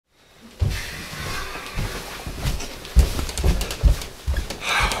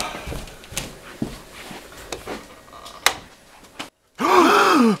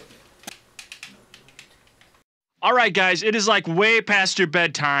Alright guys, it is like way past your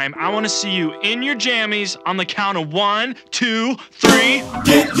bedtime. I want to see you in your jammies on the count of 1, 2, 3.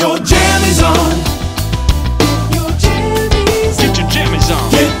 Get your jammies on. Get your jammies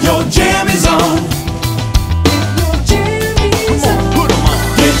on. Get your jammies on. Come on, put them on.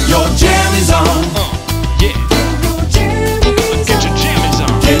 Get your jammies on. Yeah. Get your jammies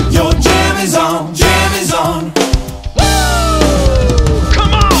on. Get your jammies on. Jammies on.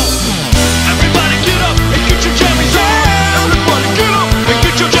 Come on! Everybody get up and get your jammies on. Everybody get up and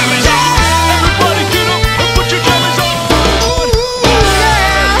get your jammies on. Everybody get up and put your jammies on.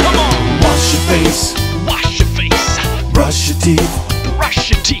 Come on. Wash your face. Wash your face. Brush your teeth.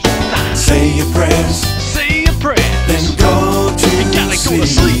 Brush your teeth. Say your prayers. Say your prayers. Then go to You gotta go to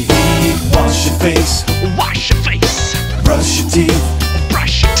sleep. Wash your face. Wash your face. Brush your teeth.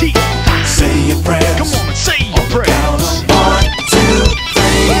 Brush your teeth. Say your prayers. Come on and say your Count prayers. of 1, 2,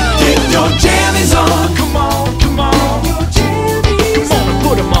 3. Get your jammies on. Come on, come on. Come on and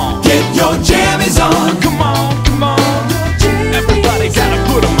put them on. Get your jammies on. Come on, come on. Everybody gotta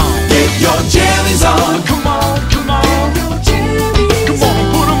put them on. Get your jammies on. Come on, come on. Come on and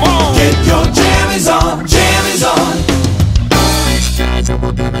put them on. Get your jammies on. Jammies on.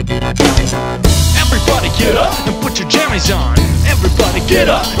 Everybody get up and put your jammies on. Everybody get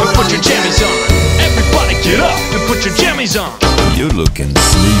up and put your jammies on. Everybody get up and put your jammies on. You're looking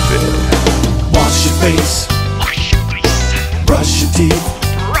sleepy. Wash your face. Wash your face. Brush your teeth.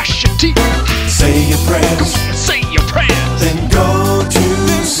 Brush your teeth. Say your prayers. Say your prayers. Then go to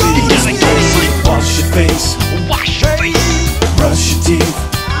sleep. You gotta go to sleep. Wash your face. Wash your face. Brush your teeth.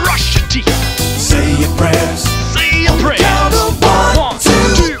 Brush your teeth. Say your prayers. Say your prayers. Count of 1,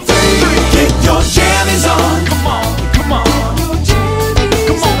 2, 3. Get your jammies on. Come on, come on.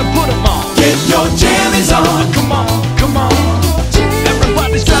 Come on and put them on. Get your jammies on. Come on, come on.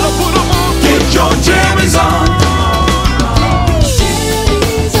 Everybody's gotta put them on. Get your jammies on.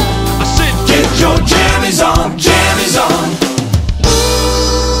 I said Get your jammies on. Jammies on.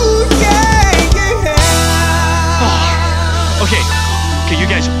 Okay, you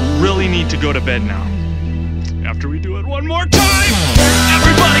guys really need to go to bed now. After we do it one more time.